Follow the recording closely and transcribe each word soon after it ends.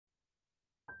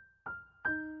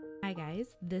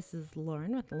guys, this is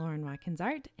Lauren with Lauren Watkins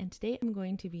Art, and today I'm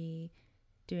going to be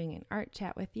doing an art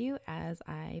chat with you as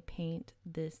I paint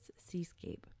this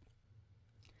seascape.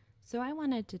 So I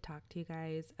wanted to talk to you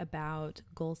guys about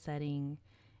goal setting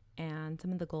and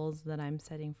some of the goals that I'm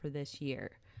setting for this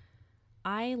year.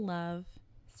 I love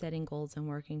setting goals and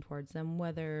working towards them,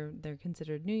 whether they're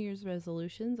considered New Year's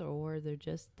resolutions or they're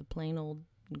just the plain old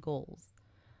goals.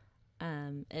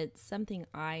 It's something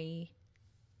I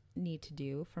need to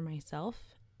do for myself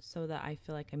so that I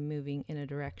feel like I'm moving in a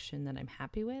direction that I'm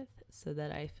happy with, so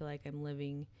that I feel like I'm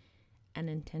living an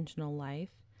intentional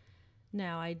life.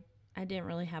 Now, I didn't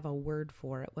really have a word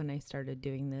for it when I started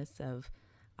doing this of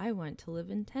I want to live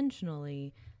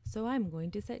intentionally, so I'm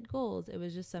going to set goals. It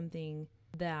was just something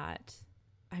that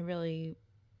I really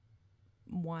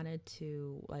wanted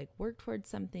to work towards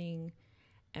something,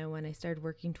 and when I started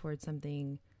working towards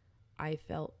something, I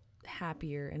felt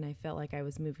happier and I felt like I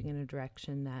was moving in a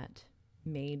direction that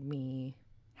made me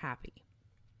happy.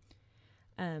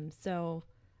 So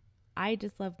I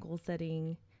just love goal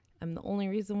setting. The only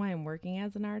reason why I'm working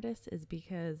as an artist is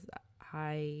because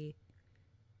I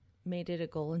made it a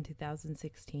goal in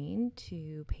 2016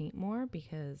 to paint more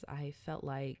because I felt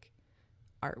like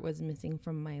art was missing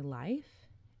from my life.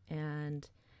 And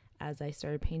as I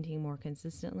started painting more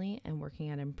consistently and working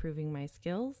at improving my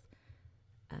skills,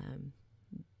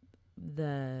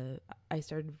 I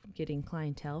started getting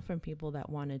clientele from people that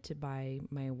wanted to buy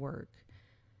my work.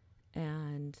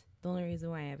 And the only reason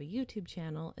why I have a YouTube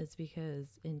channel is because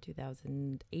in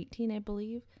 2018, I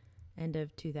believe, end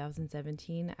of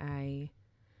 2017, I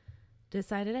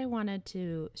decided I wanted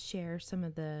to share some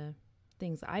of the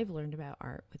things I've learned about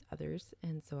art with others.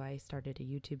 And so I started a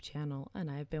YouTube channel,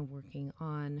 and I've been working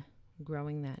on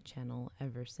growing that channel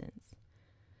ever since.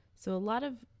 So a lot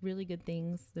of really good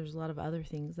things. There's a lot of other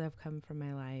things that have come from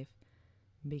my life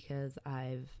because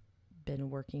I've been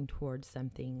working towards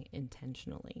something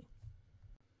intentionally.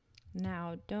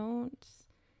 Now, don't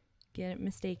get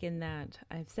mistaken that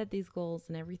I've set these goals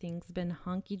and everything's been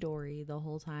hunky-dory the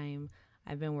whole time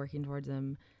I've been working towards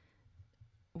them.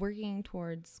 Working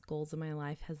towards goals in my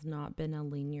life has not been a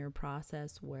linear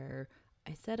process where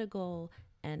I set a goal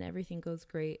and everything goes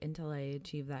great until I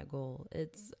achieve that goal.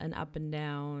 It's an up and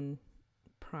down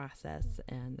process,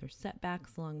 and there's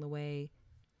setbacks along the way.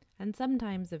 And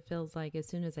sometimes it feels like as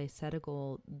soon as I set a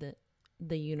goal,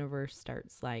 the universe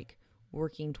starts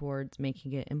working towards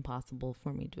making it impossible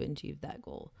for me to achieve that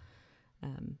goal.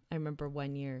 I remember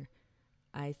one year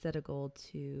I set a goal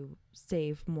to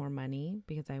save more money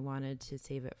because I wanted to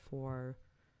save it for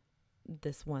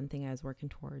this one thing I was working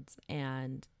towards.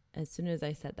 And as soon as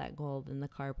I set that goal, then the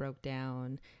car broke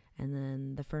down, and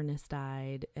then the furnace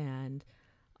died, and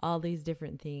all these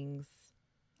different things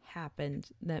happened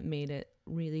that made it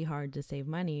really hard to save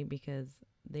money because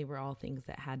they were all things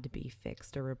that had to be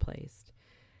fixed or replaced.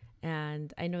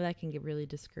 And I know that can get really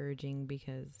discouraging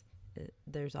because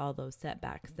there's all those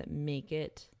setbacks that make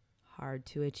it hard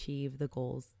to achieve the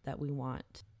goals that we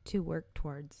want to work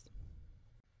towards.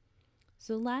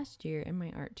 So last year in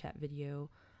my art chat video,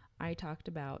 I talked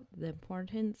about the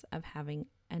importance of having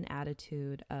an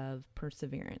attitude of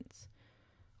perseverance,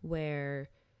 where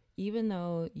even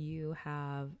though you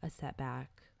have a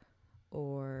setback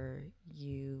or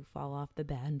you fall off the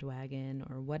bandwagon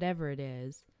or whatever it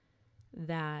is,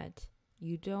 that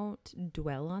you don't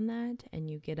dwell on that and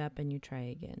you get up and you try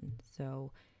again.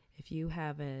 So if you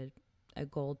have a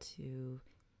goal to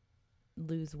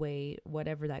lose weight,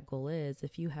 whatever that goal is,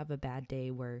 if you have a bad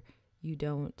day where you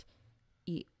don't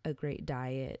eat a great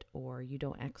diet or you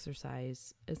don't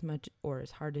exercise as much or as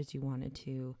hard as you wanted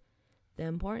to, the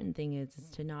important thing is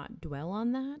to not dwell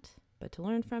on that, but to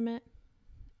learn from it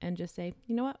and just say,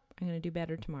 you know what, I'm going to do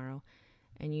better tomorrow.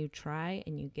 And you try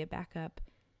and you get back up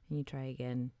and you try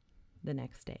again the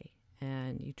next day,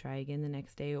 and you try again the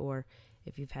next day. Or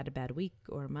if you've had a bad week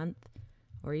or a month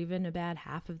or even a bad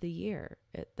half of the year,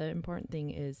 the important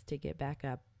thing is to get back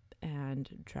up and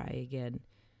try again.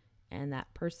 And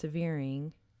that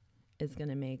persevering is going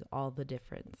to make all the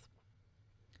difference.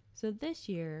 So this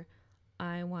year,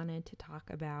 I wanted to talk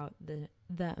about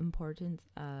the importance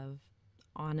of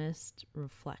honest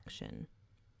reflection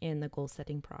in the goal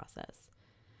setting process.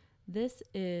 This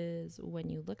is when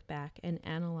you look back and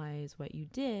analyze what you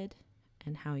did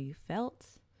and how you felt,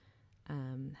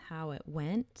 how it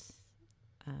went,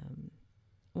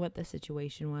 what the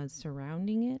situation was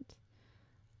surrounding it.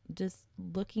 Just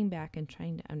looking back and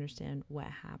trying to understand what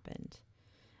happened.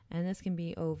 And this can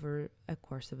be over a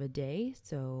course of a day.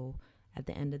 So at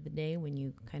the end of the day, when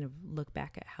you kind of look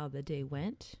back at how the day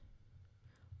went,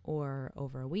 or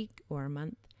over a week or a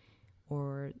month,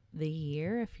 or the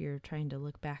year if you're trying to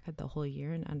look back at the whole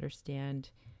year and understand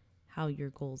how your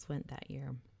goals went that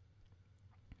year.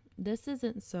 This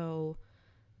isn't so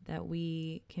that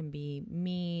we can be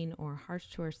mean or harsh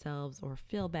to ourselves or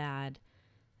feel bad.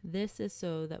 This is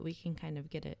so that we can kind of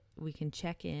we can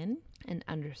check in and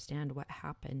understand what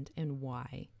happened and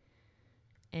why.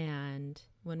 And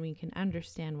when we can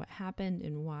understand what happened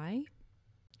and why,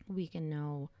 we can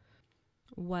know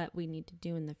what we need to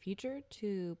do in the future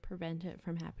to prevent it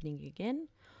from happening again.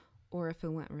 Or if it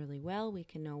went really well, we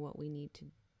can know what we need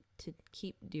to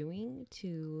keep doing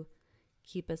to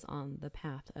keep us on the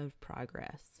path of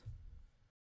progress.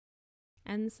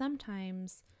 And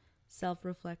sometimes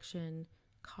self-reflection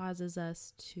causes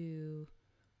us to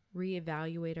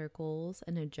reevaluate our goals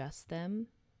and adjust them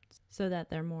so that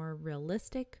they're more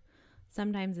realistic.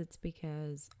 Sometimes it's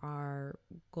because our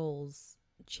goals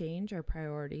change, our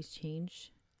priorities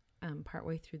change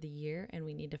partway through the year, and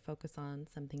we need to focus on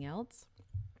something else.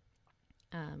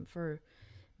 For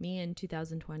me in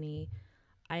 2020,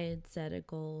 I had set a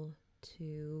goal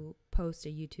to post a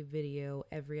YouTube video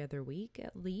every other week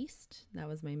at least. That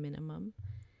was my minimum.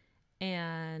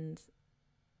 And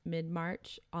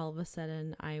mid-March, all of a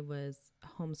sudden, I was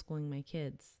homeschooling my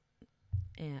kids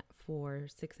for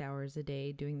 6 hours a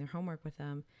day, doing their homework with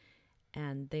them,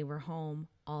 and they were home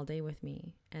all day with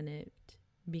me. And it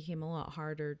became a lot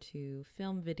harder to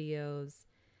film videos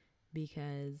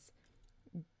because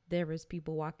there was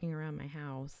people walking around my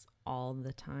house all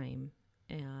the time,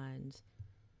 and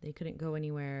they couldn't go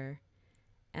anywhere.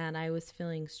 And I was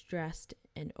feeling stressed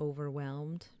and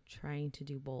overwhelmed trying to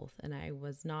do both. And I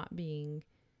was not being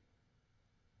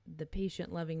the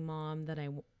patient, loving mom that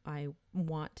I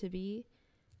want to be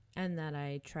and that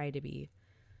I try to be.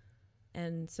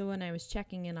 And so when I was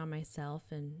checking in on myself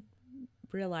and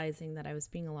realizing that I was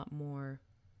being a lot more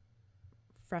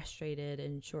frustrated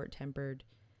and short-tempered,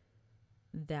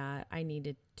 that I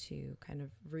needed to kind of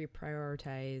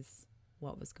reprioritize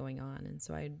what was going on. And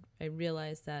so I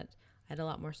realized that I had a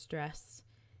lot more stress,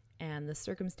 and the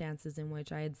circumstances in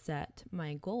which I had set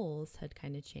my goals had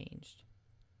kind of changed.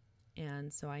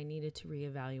 And so I needed to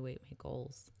reevaluate my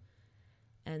goals.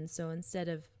 And so instead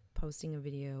of posting a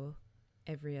video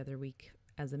every other week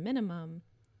as a minimum,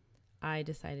 I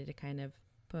decided to kind of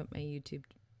put my YouTube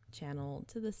channel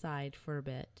to the side for a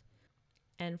bit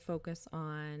and focus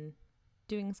on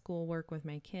doing schoolwork with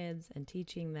my kids and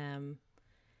teaching them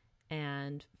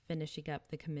and finishing up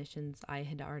the commissions I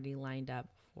had already lined up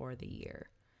for the year.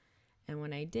 And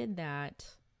when I did that,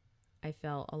 I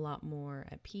felt a lot more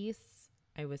at peace.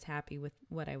 I was happy with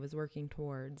what I was working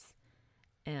towards,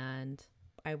 and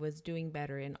I was doing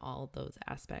better in all of those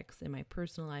aspects in my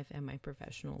personal life and my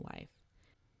professional life.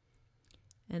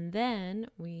 And then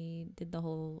we did the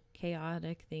whole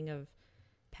chaotic thing of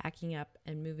packing up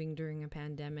and moving during a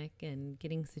pandemic and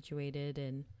getting situated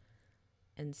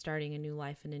and starting a new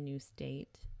life in a new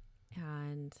state.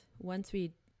 And once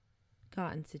we'd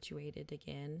gotten situated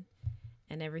again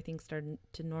and everything started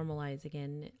to normalize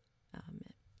again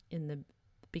in the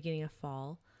beginning of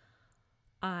fall,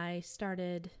 I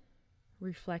started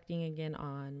reflecting again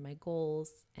on my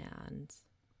goals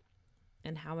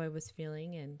and how I was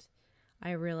feeling. And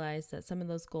I realized that some of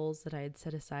those goals that I had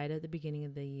set aside at the beginning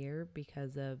of the year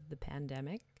because of the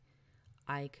pandemic,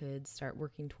 I could start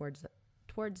working towards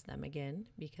them again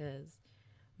because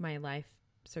my life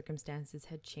circumstances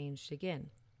had changed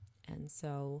again. And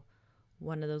so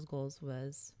one of those goals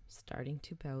was starting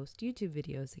to post YouTube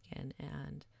videos again.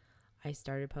 And I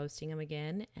started posting them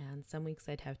again, and some weeks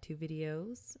I'd have 2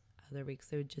 videos, other weeks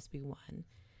there would just be 1.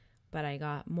 But I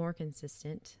got more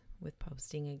consistent with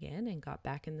posting again and got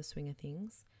back in the swing of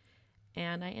things.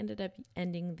 And I ended up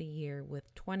ending the year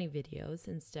with 20 videos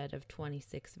instead of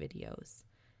 26 videos.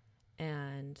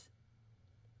 And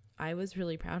I was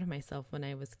really proud of myself when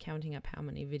I was counting up how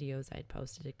many videos I'd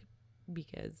posted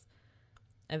because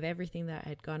of everything that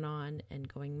had gone on and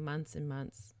going months and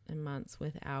months and months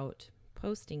without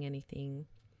posting anything.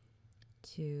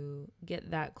 To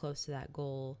get that close to that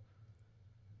goal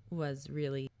was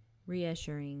really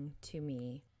reassuring to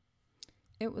me.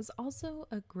 It was also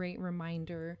a great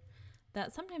reminder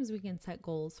that sometimes we can set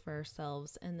goals for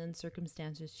ourselves and then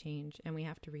circumstances change and we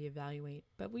have to reevaluate,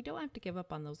 but we don't have to give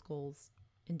up on those goals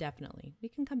indefinitely. We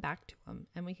can come back to them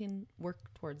and we can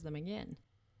work towards them again.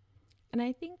 And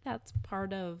I think that's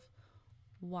part of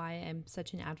why I'm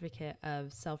such an advocate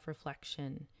of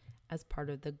self-reflection as part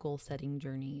of the goal setting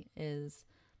journey, is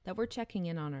that we're checking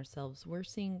in on ourselves. We're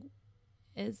seeing,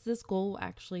 is this goal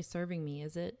actually serving me?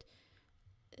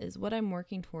 Is what I'm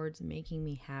working towards making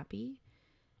me happy?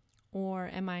 Or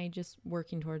am I just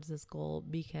working towards this goal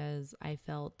because I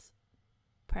felt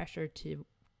pressure to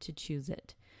choose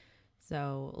it.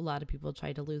 So a lot of people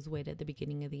try to lose weight at the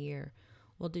beginning of the year.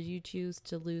 Well, did you choose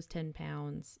to lose 10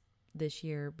 pounds this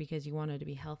year because you wanted to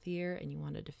be healthier and you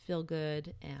wanted to feel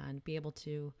good and be able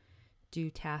to do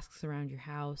tasks around your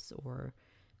house or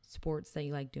sports that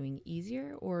you like doing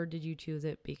easier? Or did you choose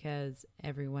it because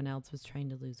everyone else was trying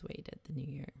to lose weight at the new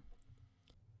year?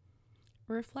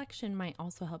 Reflection might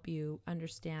also help you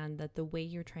understand that the way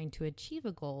you're trying to achieve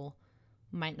a goal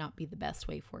might not be the best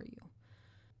way for you.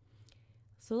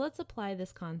 So let's apply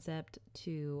this concept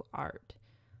to art.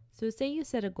 So say you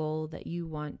set a goal that you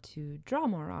want to draw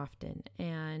more often,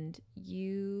 and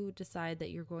you decide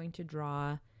that you're going to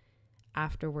draw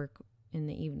after work in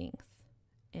the evenings.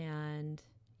 And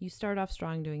you start off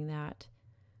strong doing that,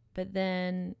 but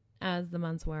then as the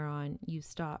months wear on, you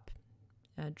stop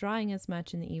drawing as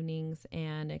much in the evenings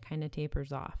and it kind of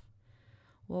tapers off.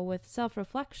 Well, with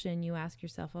self-reflection, you ask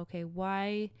yourself, okay,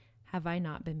 why have I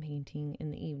not been painting in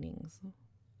the evenings?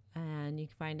 And you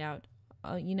can find out,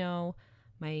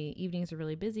 my evenings are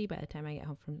really busy. By the time I get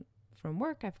home from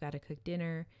work, I've got to cook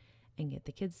dinner and get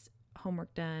the kids'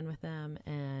 homework done with them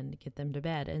and get them to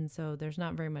bed. And so there's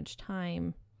not very much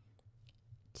time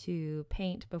to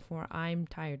paint before I'm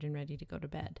tired and ready to go to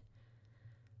bed.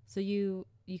 So you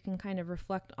can kind of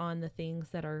reflect on the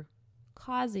things that are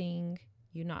causing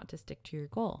you not to stick to your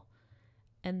goal.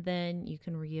 And then you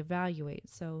can reevaluate.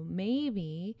 So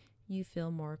maybe you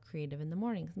feel more creative in the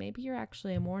mornings. Maybe you're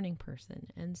actually a morning person.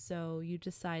 And so you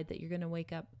decide that you're going to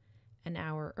wake up an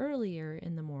hour earlier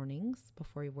in the mornings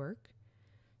before you work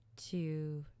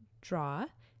to draw.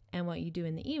 And what you do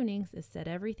in the evenings is set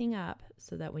everything up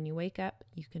so that when you wake up,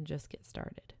 you can just get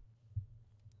started.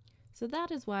 So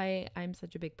that is why I'm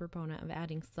such a big proponent of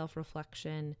adding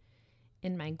self-reflection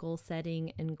in my goal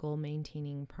setting and goal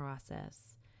maintaining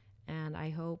process. And I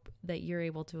hope that you're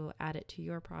able to add it to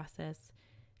your process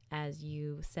as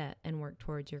you set and work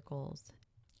towards your goals.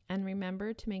 And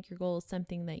remember to make your goals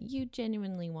something that you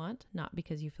genuinely want, not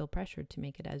because you feel pressured to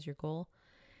make it as your goal,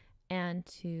 and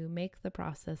to make the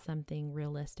process something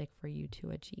realistic for you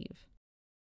to achieve.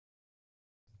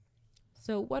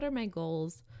 So what are my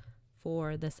goals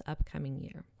for this upcoming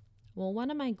year? Well,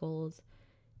 one of my goals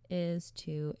is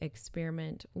to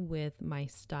experiment with my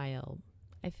style.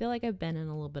 I feel like I've been in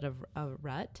a little bit of a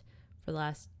rut for the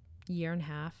last year and a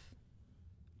half,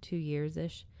 2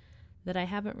 years-ish, that I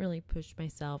haven't really pushed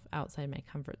myself outside my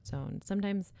comfort zone.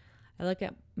 Sometimes I look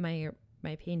at my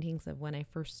paintings of when I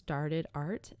first started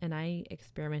art, and I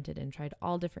experimented and tried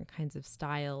all different kinds of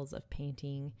styles of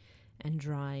painting and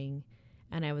drawing,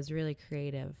 and I was really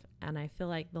creative. And I feel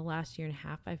like the last year and a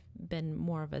half, I've been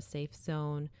more of a safe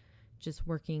zone, just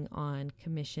working on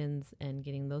commissions and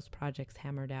getting those projects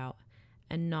hammered out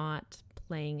and not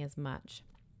playing as much.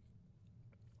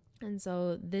 And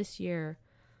so this year,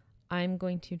 I'm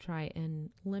going to try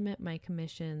and limit my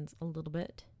commissions a little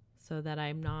bit so that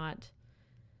I'm not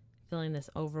feeling this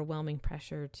overwhelming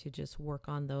pressure to just work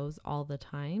on those all the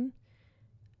time,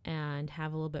 and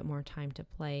have a little bit more time to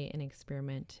play and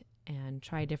experiment and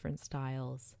try different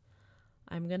styles.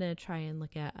 I'm going to try and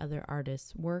look at other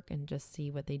artists' work and just see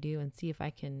what they do and see if I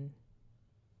can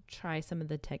try some of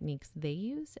the techniques they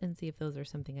use and see if those are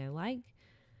something I like.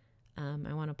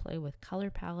 I want to play with color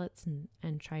palettes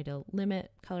and try to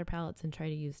limit color palettes and try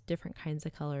to use different kinds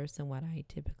of colors than what I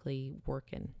typically work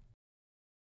in.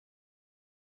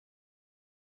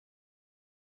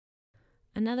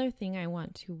 Another thing I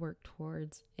want to work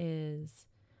towards is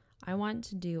I want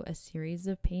to do a series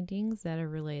of paintings that are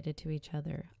related to each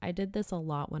other. I did this a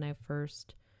lot when I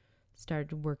first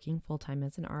started working full-time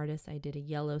as an artist. I did a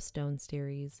Yellowstone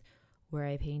series where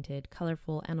I painted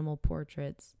colorful animal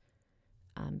portraits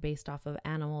based off of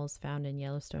animals found in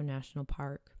Yellowstone National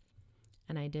Park.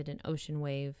 And I did an ocean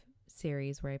wave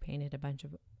series where I painted a bunch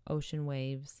of ocean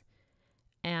waves.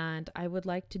 And I would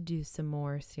like to do some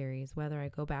more series, whether I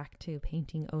go back to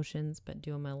painting oceans but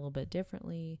do them a little bit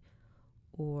differently,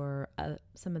 or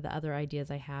some of the other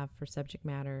ideas I have for subject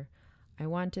matter. I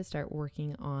want to start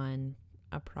working on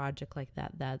a project like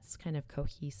that that's kind of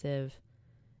cohesive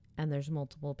and there's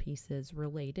multiple pieces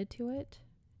related to it,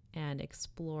 and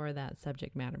explore that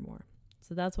subject matter more.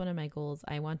 So that's one of my goals.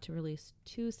 I want to release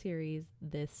 2 series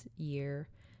this year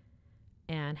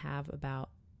and have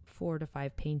about 4 to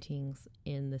 5 paintings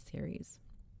in the series.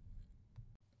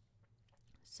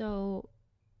 So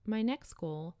my next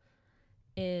goal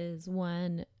is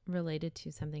one related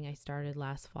to something I started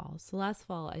last fall. So last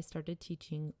fall, I started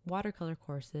teaching watercolor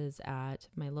courses at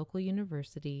my local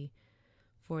university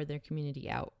for their community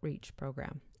outreach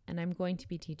program. And I'm going to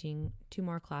be teaching 2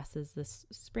 more classes this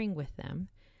spring with them.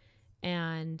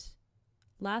 And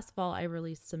last fall I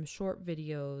released some short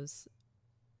videos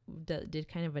that did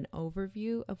kind of an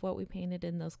overview of what we painted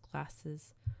in those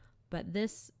classes. But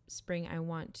this spring I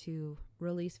want to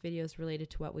release videos related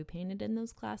to what we painted in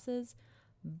those classes,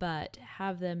 but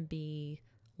have them be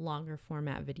longer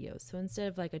format videos. So instead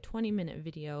of like a 20-minute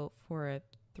video for a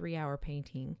 3-hour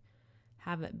painting,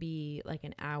 have it be like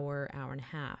an hour, hour and a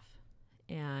half,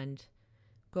 and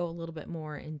go a little bit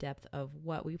more in depth of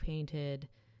what we painted,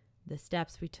 the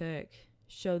steps we took,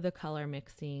 show the color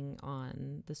mixing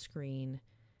on the screen,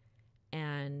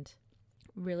 and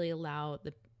really allow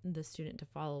the student to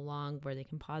follow along, where they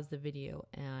can pause the video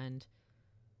and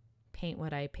paint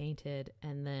what I painted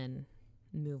and then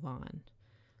move on.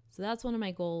 So that's one of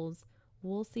my goals.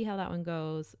 We'll see how that one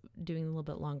goes, doing a little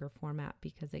bit longer format,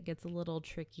 because it gets a little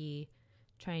tricky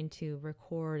trying to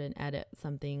record and edit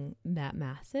something that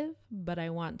massive, but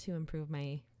I want to improve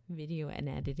my video and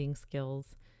editing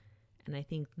skills, and I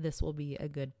think this will be a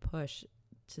good push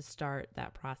to start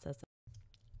that process.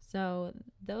 So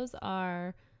those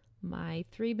are my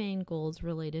 3 main goals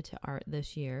related to art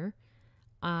this year.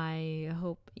 I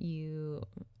hope you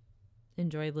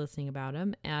enjoyed listening about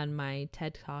them, and my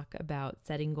TED Talk about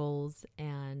setting goals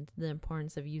and the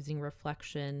importance of using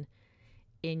reflection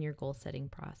in your goal setting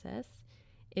process.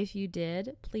 If you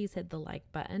did, please hit the like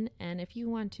button. And if you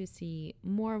want to see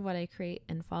more of what I create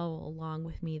and follow along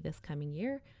with me this coming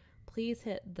year, please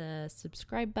hit the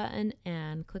subscribe button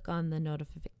and click on the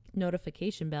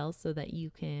notification bell so that you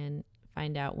can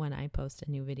find out when I post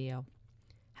a new video.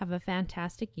 Have a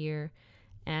fantastic year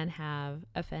and have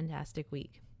a fantastic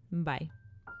week. Bye.